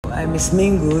I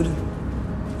mismingled,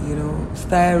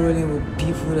 started rolling with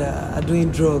people that are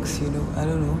doing drugs, I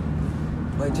don't know.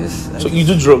 But So you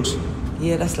do drugs?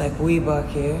 Yeah, that's like way back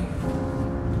here.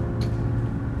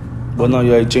 But now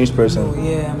you're a changed person. No,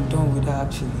 yeah, I'm done with that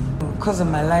actually. Because of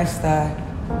my lifestyle,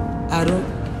 I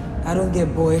don't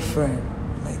get boyfriend.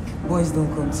 Like boys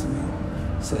don't come to me.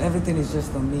 So everything is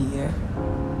just on me, yeah.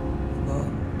 But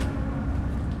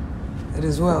it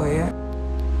is well, yeah.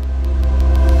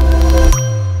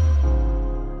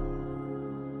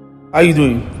 How you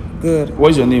doing? Good.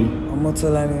 What's your name?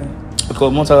 Omotolani.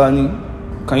 Motalani.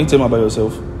 Can you tell me about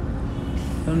yourself?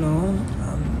 I don't know.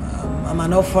 I'm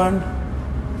an orphan.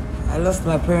 I lost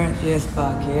my parents years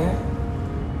back, yeah.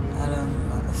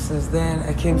 And since then,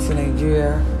 I came to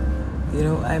Nigeria.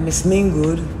 I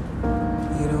mismingled.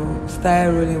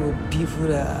 Started rolling with people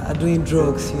that are doing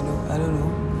drugs. I don't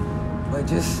know. But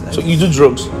So you do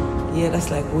drugs? Yeah, that's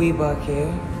like way back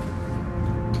here.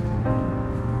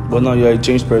 But now you're a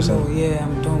changed person. No, yeah,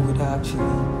 I'm done with that actually.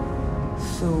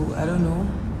 So I don't know.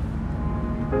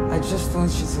 I just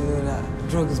want you to know that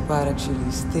drug is bad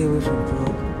actually. Stay away from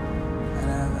drug.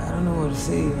 And I don't know what to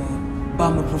say, man. But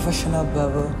I'm a professional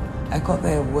barber. I cut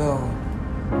hair well.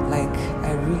 Like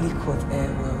I really cut hair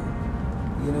well.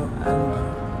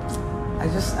 And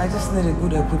I just need a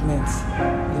good equipment,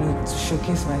 to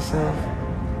showcase myself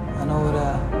and all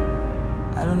that.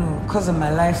 I don't know, because of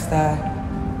my lifestyle,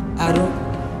 I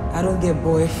don't get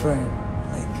boyfriend.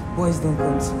 Like boys don't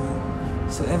come to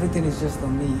me. So everything is just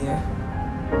on me, yeah.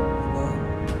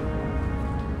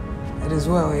 But it is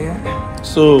well, yeah.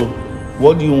 So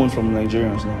what do you want from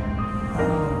Nigerians now?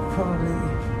 Probably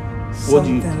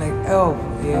something like help,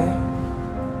 yeah.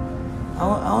 I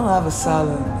want to have a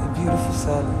salon, a beautiful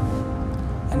salon,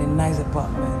 and a nice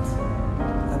apartment.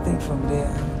 I think from there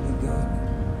I'll be good.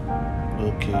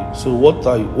 Okay. So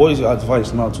what is your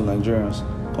advice now to Nigerians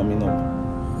coming up?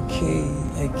 Okay,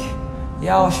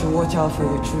 y'all should watch out for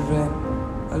your children.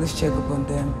 Always check up on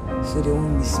them so they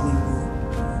won't mismingle.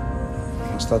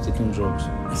 And start taking drugs.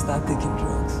 And start taking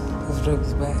drugs. Because drugs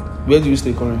is bad. Where do you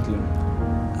stay currently?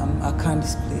 I'm at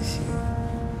Candy's place here.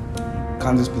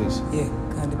 Candy's place? Yeah,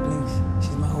 Candy Blinks.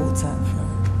 She's my old-time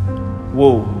friend.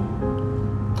 Whoa.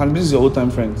 Candy is your old-time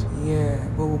friend? Yeah,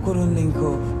 but we couldn't link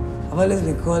up. I've always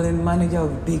been calling, manager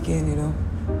will be picking,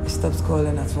 I stopped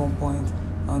calling at one point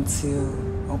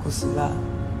until Uncle Sula.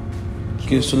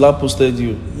 Okay, Sula posted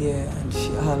you? Yeah, and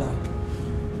she holla.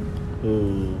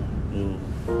 Oh.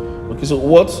 Okay, so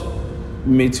what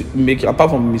made you, apart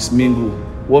from mismingle,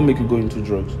 what made you go into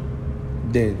drugs?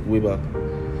 Then, way back?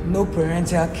 No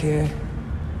parental care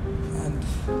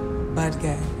and bad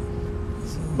gang.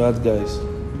 So, bad guys?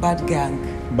 Bad gang.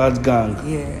 Bad gang?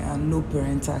 Yeah, and no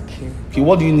parental care. Okay,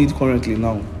 what do you need currently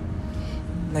now?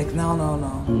 Like now.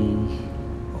 Oh,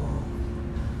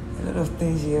 a lot of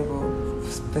things here, but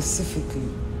specifically,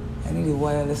 I need a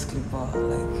wireless clipper,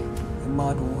 like a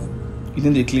mad one. You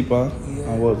need a clipper?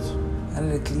 Yeah. And what? I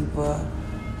need a clipper.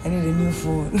 I need a new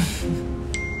phone.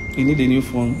 You need a new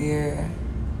phone? Yeah.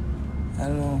 I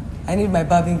don't know. I need my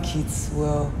barbing kits.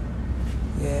 Well,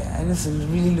 yeah, I need to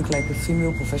really look like a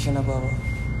female professional barber.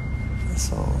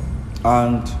 So.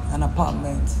 And? An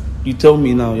apartment. You tell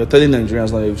me now, you're telling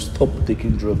Nigerians now you've stopped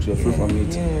taking drugs, you're free from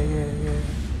it. Yeah.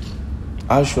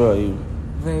 How sure are you?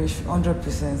 Very sure,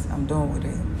 100%. I'm done with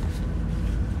it.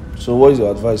 So what is your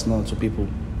advice now to people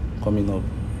coming up?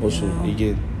 Also,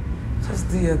 again? Just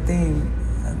do your thing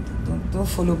and don't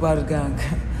follow bad gang.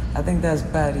 I think that's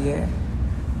bad, yeah?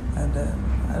 And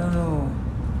I don't know.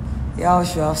 Y'all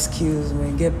should have skills,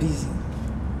 man. Get busy.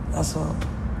 That's all.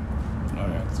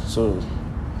 Alright. So,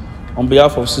 on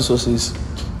behalf of 606,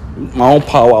 my own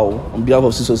power, on behalf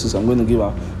of 606, I'm going to give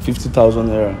her 50,000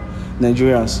 naira.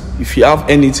 Nigerians, if you have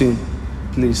anything,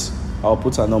 please, I'll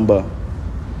put her number.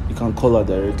 You can call her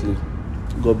directly.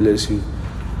 God bless you.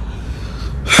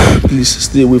 Please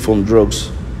stay away from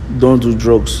drugs. Don't do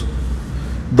drugs.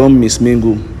 Don't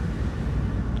mismingle.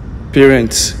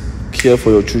 Parents, care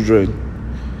for your children.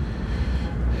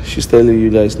 She's telling you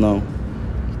guys now.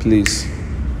 Please.